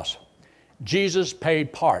his cross. Jesus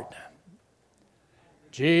paid part.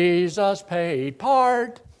 Jesus paid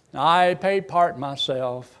part. I paid part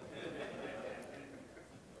myself.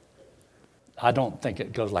 I don't think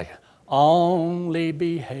it goes like, only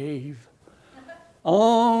behave.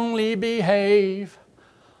 Only behave.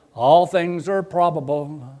 All things are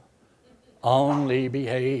probable. Only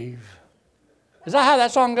behave. Is that how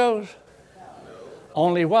that song goes?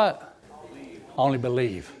 Only what? Only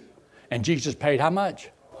believe. And Jesus paid how much?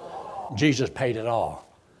 Jesus paid it all.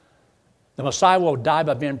 The Messiah will die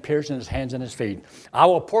by being pierced in his hands and his feet. I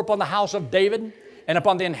will pour upon the house of David and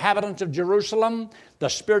upon the inhabitants of Jerusalem the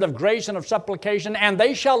spirit of grace and of supplication, and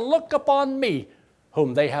they shall look upon me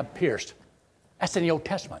whom they have pierced. That's in the Old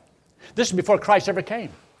Testament. This is before Christ ever came.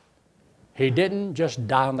 He didn't just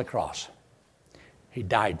die on the cross. He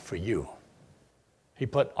died for you. He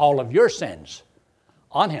put all of your sins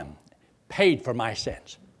on him, paid for my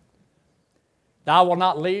sins. Thou wilt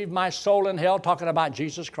not leave my soul in hell, talking about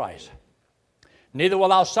Jesus Christ. Neither will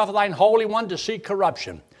thou suffer thine Holy One to see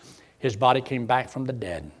corruption. His body came back from the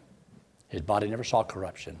dead. His body never saw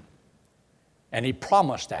corruption. And he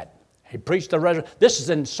promised that. He preached the resurrection. This is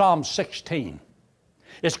in Psalm 16.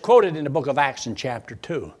 It's quoted in the book of Acts in chapter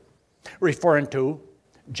 2, referring to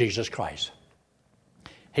Jesus Christ.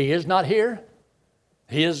 He is not here.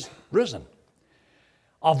 He is risen.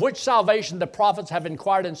 Of which salvation the prophets have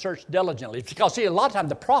inquired and searched diligently. Because, see, a lot of times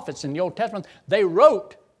the prophets in the Old Testament, they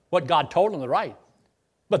wrote what God told them to write,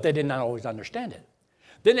 but they did not always understand it.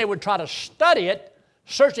 Then they would try to study it,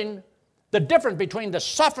 searching the difference between the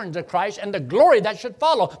sufferings of Christ and the glory that should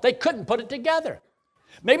follow. They couldn't put it together.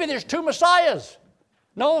 Maybe there's two Messiahs.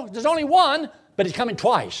 No, there's only one, but he's coming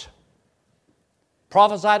twice.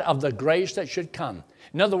 Prophesied of the grace that should come.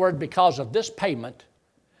 In other words, because of this payment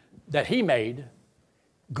that he made,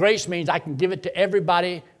 grace means I can give it to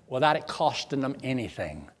everybody without it costing them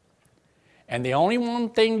anything. And the only one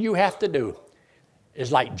thing you have to do is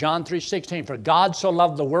like John 3:16, for God so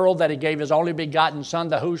loved the world that he gave his only begotten Son,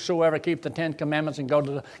 that whosoever keep the 10 commandments and go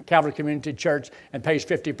to the Calvary Community Church and pays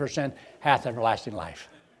 50% hath everlasting life.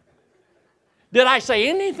 Did I say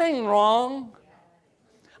anything wrong?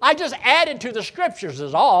 I just added to the scriptures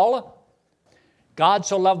is all. God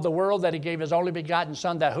so loved the world that he gave his only begotten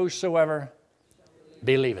Son, that whosoever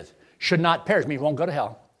believeth should not perish, means won't go to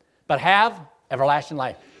hell, but have everlasting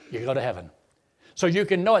life. You go to heaven. So you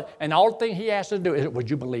can know it. And all thing he asks us to do is, would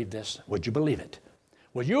you believe this? Would you believe it?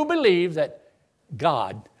 Will you believe that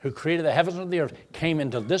God, who created the heavens and the earth, came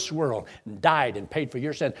into this world and died and paid for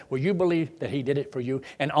your sin? Will you believe that he did it for you?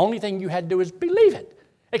 And the only thing you had to do is believe it.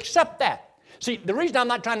 Accept that. See, the reason I'm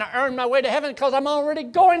not trying to earn my way to heaven is because I'm already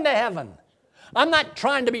going to heaven. I'm not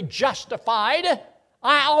trying to be justified.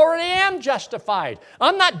 I already am justified.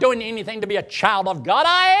 I'm not doing anything to be a child of God.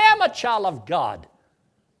 I am a child of God.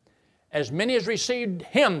 As many as received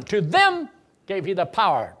him, to them gave he the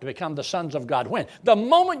power to become the sons of God. When? The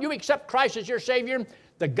moment you accept Christ as your Savior,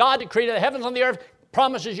 the God that created the heavens and the earth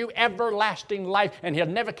promises you everlasting life, and he'll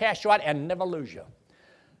never cast you out and never lose you.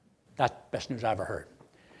 That's the best news I ever heard.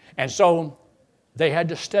 And so they had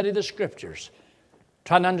to study the scriptures,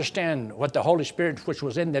 trying to understand what the Holy Spirit which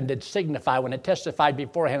was in them did signify when it testified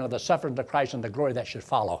beforehand of the sufferings of Christ and the glory that should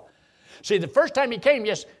follow. See, the first time he came,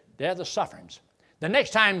 yes, there are the sufferings. The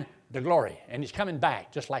next time, the glory, and he's coming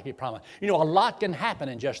back just like he promised. You know, a lot can happen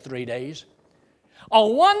in just 3 days.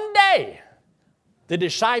 On one day, the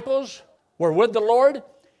disciples were with the Lord,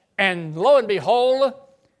 and lo and behold,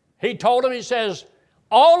 he told them, he says,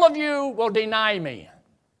 all of you will deny me.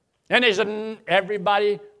 And he said,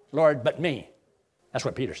 everybody, Lord, but me. That's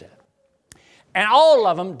what Peter said. And all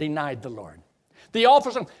of them denied the Lord. The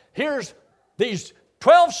officer, here's these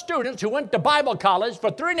 12 students who went to Bible college for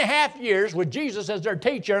 3.5 years with Jesus as their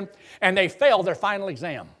teacher, and they failed their final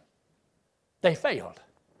exam. They failed.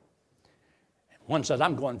 One says,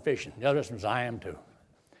 I'm going fishing. The other says, I am too.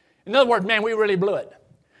 In other words, man, we really blew it.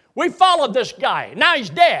 We followed this guy. Now he's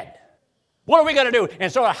dead. What are we going to do?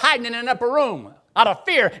 And so they're hiding in an upper room out of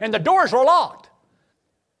fear, and the doors were locked.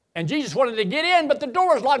 And Jesus wanted to get in, but the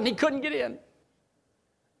door was locked, and he couldn't get in.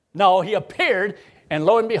 No, he appeared, and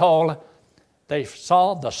lo and behold, they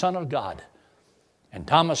saw the Son of God. And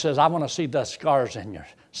Thomas says, I want to see the scars in your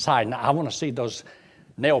side. Now, I want to see those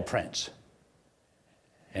nail prints.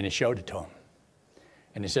 And he showed it to him.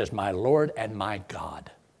 And he says, my Lord and my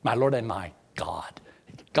God. My Lord and my God.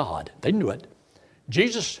 God. They knew it.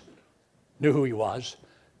 Jesus knew who he was.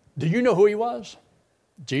 Do you know who he was?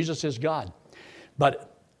 Jesus is God.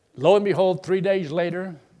 But lo and behold, 3 days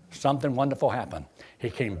later, something wonderful happened. He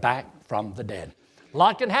came back from the dead. A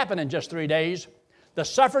lot can happen in just 3 days. The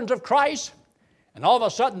sufferings of Christ, and all of a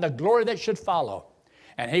sudden the glory that should follow.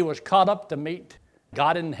 And he was caught up to meet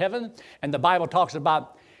God in heaven. And the Bible talks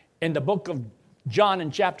about in the book of John in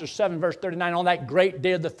chapter 7, verse 39, on that great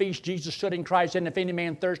day of the feast, Jesus stood in Christ, and if any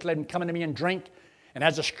man thirst, let him come unto me and drink. And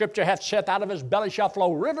as the scripture hath said, out of his belly shall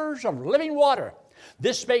flow rivers of living water.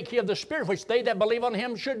 This spake he of the Spirit, which they that believe on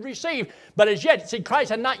him should receive. But as yet, see, Christ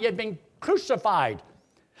had not yet been crucified.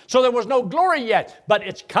 So there was no glory yet, but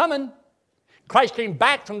it's coming. Christ came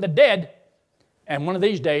back from the dead, and one of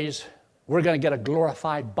these days, we're going to get a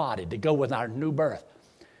glorified body to go with our new birth.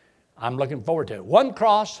 I'm looking forward to it. 1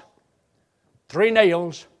 cross, 3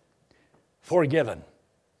 nails, forgiven.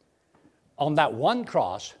 On that 1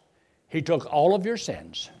 cross, he took all of your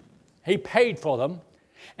sins. He paid for them.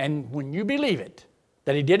 And when you believe it,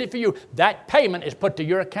 that he did it for you, that payment is put to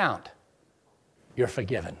your account. You're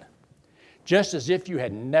forgiven. Just as if you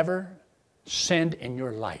had never sinned in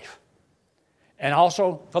your life. And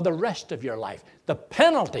also for the rest of your life. The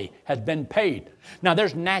penalty has been paid. Now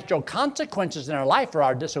there's natural consequences in our life for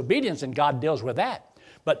our disobedience, and God deals with that.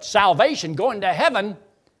 But salvation, going to heaven,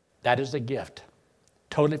 that is a gift.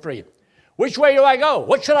 Totally free. Which way do I go?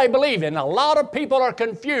 What should I believe in? A lot of people are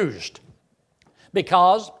confused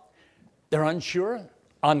because they're unsure,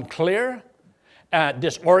 unclear,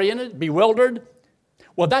 disoriented, bewildered.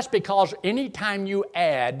 Well, that's because anytime you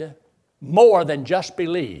add more than just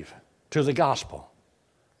believe to the gospel,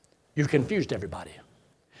 you've confused everybody.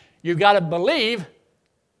 You've got to believe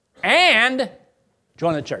and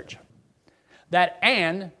join the church. That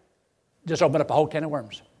and just open up a whole can of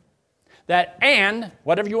worms. That and,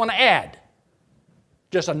 whatever you want to add,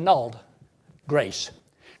 just annulled grace.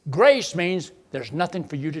 Grace means there's nothing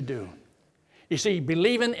for you to do. You see,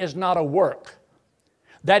 believing is not a work.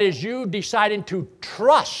 That is you deciding to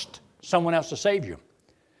trust someone else to save you.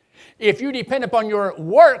 If you depend upon your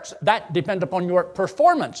works, that depends upon your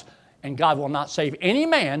performance. And God will not save any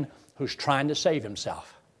man who's trying to save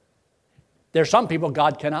himself. There's some people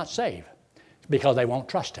God cannot save because they won't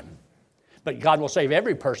trust him. But God will save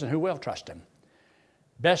every person who will trust him.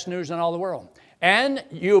 Best news in all the world. And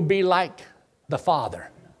you'll be like the Father.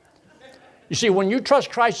 You see, when you trust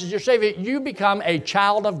Christ as your Savior, you become a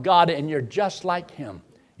child of God, and you're just like him.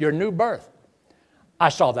 Your new birth. I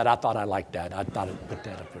saw that. I thought I liked that. I thought I'd put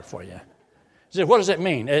that up here for you. You say, what does it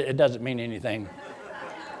mean? It doesn't mean anything.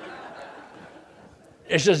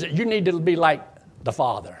 It's just that you need to be like the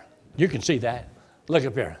Father. You can see that. Look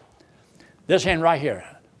up here. This hand right here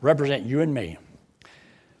represents you and me.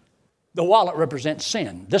 The wallet represents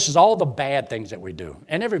sin. This is all the bad things that we do.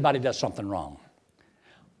 And everybody does something wrong.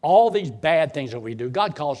 All these bad things that we do,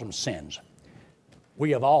 God calls them sins.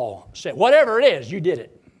 We have all said, whatever it is, you did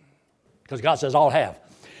it. Because God says, all have.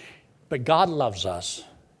 But God loves us.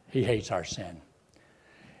 He hates our sin.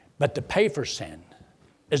 But to pay for sin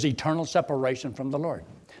is eternal separation from the Lord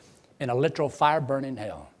in a literal fire burning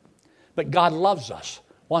hell. But God loves us,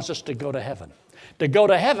 wants us to go to heaven. To go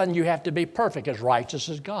to heaven, you have to be perfect, as righteous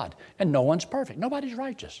as God. And no one's perfect. Nobody's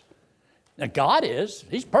righteous. Now, God is.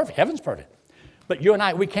 He's perfect. Heaven's perfect. But you and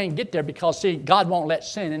I, we can't get there because, see, God won't let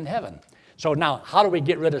sin in heaven. So now, how do we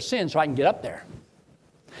get rid of sin so I can get up there?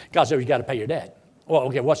 God said, you got to pay your debt. Well,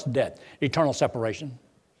 okay, what's the debt? Eternal separation.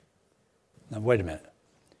 Now, wait a minute.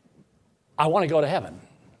 I want to go to heaven,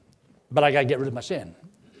 but I got to get rid of my sin.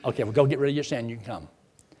 Okay, well, go get rid of your sin. You can come.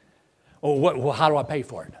 Oh, well, how do I pay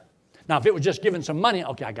for it? Now, if it was just giving some money,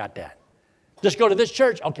 okay, I got that. Just go to this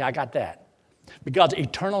church, okay, I got that. Because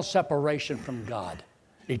eternal separation from God,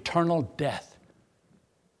 eternal death.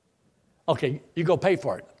 Okay, you go pay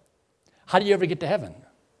for it. How do you ever get to heaven?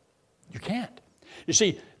 You can't. You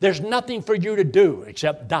see, there's nothing for you to do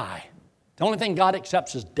except die. The only thing God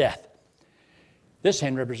accepts is death. This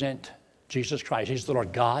hand represents Jesus Christ. He's the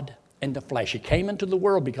Lord God in the flesh. He came into the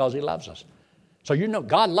world because he loves us. So you know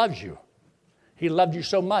God loves you. He loved you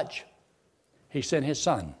so much, he sent his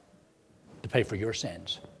son to pay for your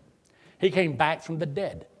sins. He came back from the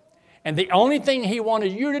dead. And the only thing he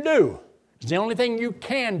wanted you to do, the only thing you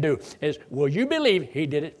can do is, will you believe he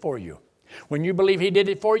did it for you? When you believe he did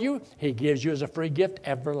it for you, he gives you as a free gift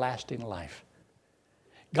everlasting life.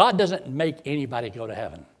 God doesn't make anybody go to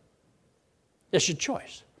heaven. It's your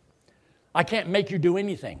choice. I can't make you do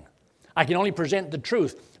anything. I can only present the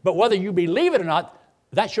truth. But whether you believe it or not,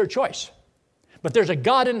 that's your choice. But there's a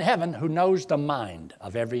God in heaven who knows the mind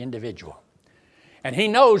of every individual. And he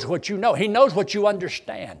knows what you know. He knows what you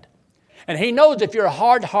understand. And he knows if you're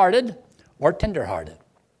hard-hearted or tender-hearted.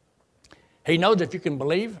 He knows if you can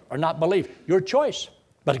believe or not believe. Your choice.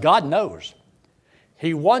 But God knows.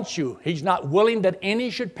 He wants you. He's not willing that any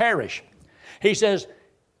should perish. He says,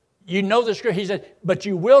 you know the scripture. He said, but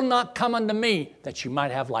you will not come unto me that you might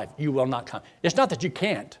have life. You will not come. It's not that you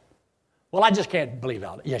can't. Well, I just can't believe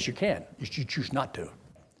out it. Yes, you can. You choose not to.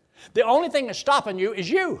 The only thing that's stopping you is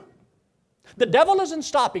you. The devil isn't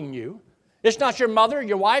stopping you. It's not your mother,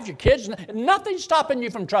 your wife, your kids. Nothing's stopping you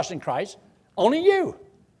from trusting Christ. Only you.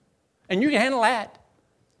 And you can handle that.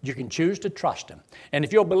 You can choose to trust him. And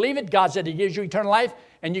if you'll believe it, God said he gives you eternal life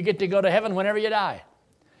and you get to go to heaven whenever you die.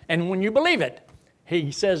 And when you believe it,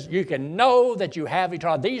 he says you can know that you have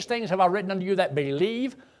eternal life. These things have I written unto you that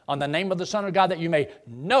believe on the name of the Son of God, that you may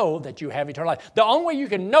know that you have eternal life. The only way you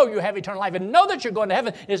can know you have eternal life and know that you're going to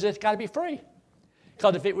heaven is it's got to be free.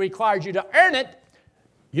 Because if it requires you to earn it,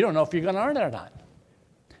 you don't know if you're going to earn it or not.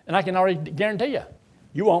 And I can already guarantee you,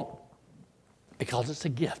 you won't. Because it's a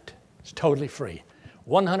gift. It's totally free.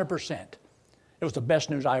 100%. It was the best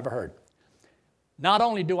news I ever heard. Not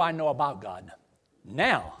only do I know about God,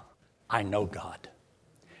 now I know God.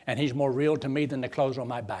 And he's more real to me than the clothes on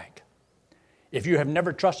my back. If you have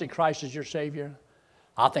never trusted Christ as your Savior,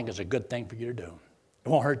 I think it's a good thing for you to do. It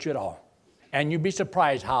won't hurt you at all. And you'd be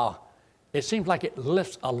surprised how it seems like it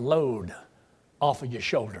lifts a load off of your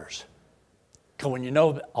shoulders. Because when you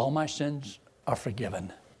know that all my sins are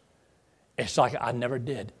forgiven, it's like I never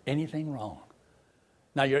did anything wrong.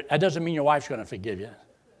 Now, that doesn't mean your wife's going to forgive you.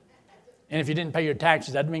 And if you didn't pay your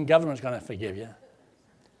taxes, that doesn't mean government's going to forgive you.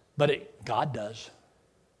 But God does.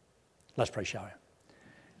 Let's pray, shall we?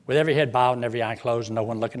 With every head bowed and every eye closed and no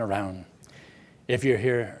one looking around. If you're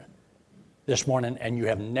here this morning and you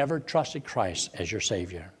have never trusted Christ as your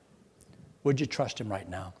Savior, would you trust him right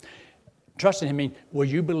now? Trusting him means, will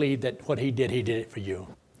you believe that what he did it for you?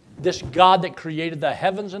 This God that created the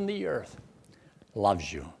heavens and the earth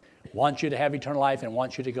loves you, wants you to have eternal life and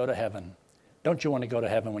wants you to go to heaven. Don't you want to go to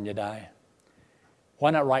heaven when you die? Why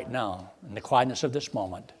not right now, in the quietness of this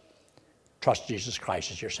moment, trust Jesus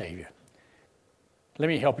Christ as your Savior? Let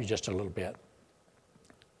me help you just a little bit.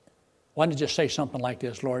 Why don't you just say something like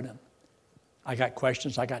this, Lord, I got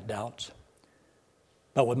questions, I got doubts,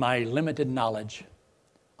 but with my limited knowledge,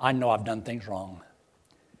 I know I've done things wrong.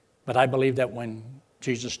 But I believe that when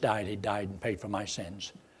Jesus died, he died and paid for my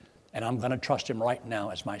sins. And I'm going to trust him right now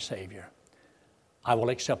as my Savior. I will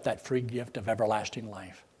accept that free gift of everlasting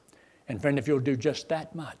life. And friend, if you'll do just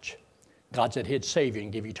that much, God said he'd save you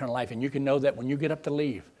and give you eternal life. And you can know that when you get up to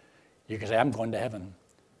leave, you can say, I'm going to heaven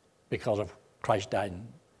because of Christ died and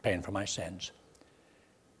paying for my sins.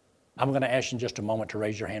 I'm going to ask you in just a moment to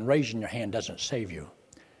raise your hand. Raising your hand doesn't save you.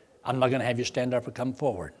 I'm not going to have you stand up or come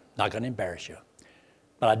forward. Not going to embarrass you.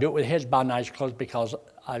 But I do it with heads bowed and eyes closed because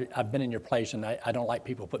I've been in your place and I don't like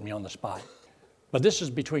people putting me on the spot. But this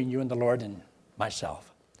is between you and the Lord and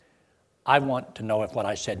myself. I want to know if what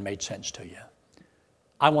I said made sense to you.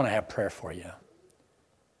 I want to have prayer for you.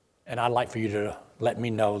 And I'd like for you to let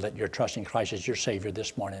me know that you're trusting Christ as your Savior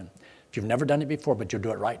this morning. If you've never done it before, but you'll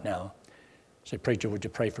do it right now. Say, preacher, would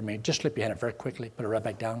you pray for me? Just slip your hand up very quickly. Put it right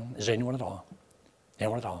back down. Is there anyone at all?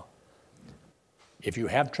 Anyone at all? If you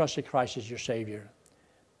have trusted Christ as your Savior,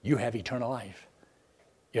 you have eternal life.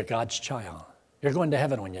 You're God's child. You're going to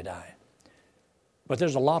heaven when you die. But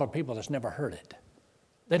there's a lot of people that's never heard it.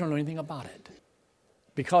 They don't know anything about it.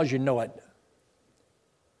 Because you know it,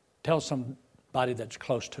 tell somebody that's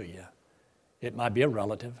close to you. It might be a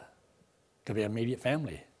relative. It could be an immediate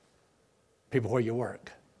family. People where you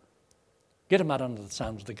work. Get them out under the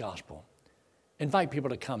sounds of the gospel Invite people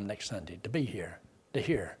to come next Sunday, to be here, to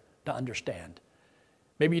hear, to understand.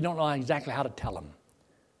 Maybe you don't know exactly how to tell them.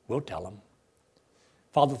 We'll tell them.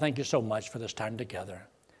 Father, thank you so much for this time together.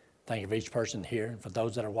 Thank you for each person here and for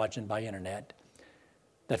those that are watching by internet.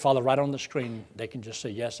 That, Father, right on the screen, they can just say,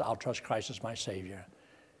 yes, I'll trust Christ as my Savior.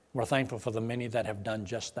 We're thankful for the many that have done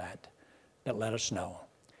just that let us know.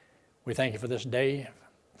 We thank you for this day,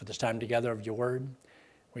 for this time together of your word.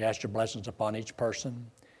 We ask your blessings upon each person.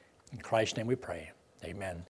 In Christ's name we pray. Amen.